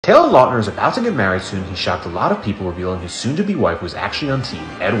Taylor Lautner is about to get married soon. He shocked a lot of people, revealing his soon-to-be wife was actually on Team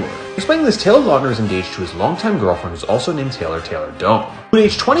Edward. Explaining this, Taylor Lautner is engaged to his longtime girlfriend, who's also named Taylor Dome, who at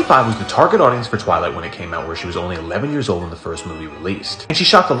age 25 was the target audience for Twilight when it came out, where she was only 11 years old when the first movie released. And she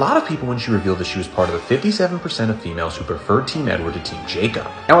shocked a lot of people when she revealed that she was part of the 57% of females who preferred Team Edward to Team Jacob.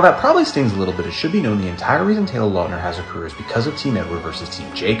 Now, while that probably stings a little bit, it should be known the entire reason Taylor Lautner has a career is because of Team Edward versus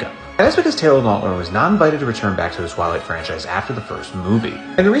Team Jacob. And that's because Taylor Lautner was not invited to return back to the Twilight franchise after the first movie.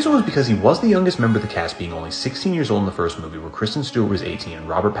 And the reason was because he was the youngest member of the cast, being only 16 years old in the first movie, where Kristen Stewart was 18 and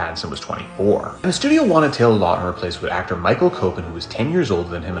Robert Pattinson was 24. And the studio wanted Taylor Lautner replaced with actor Michael Copen, who was 10 years older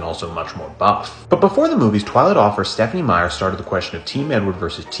than him and also much more buff. But before the movies, Twilight author Stephenie Meyer started the question of Team Edward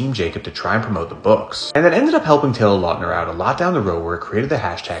versus Team Jacob to try and promote the books. And that ended up helping Taylor Lautner out a lot down the road, where it created the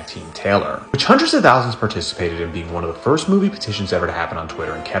hashtag Team Taylor, which hundreds of thousands participated in, being one of the first movie petitions ever to happen on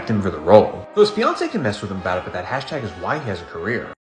Twitter and kept him for the role. So his fiancé can mess with him about it, but that hashtag is why he has a career.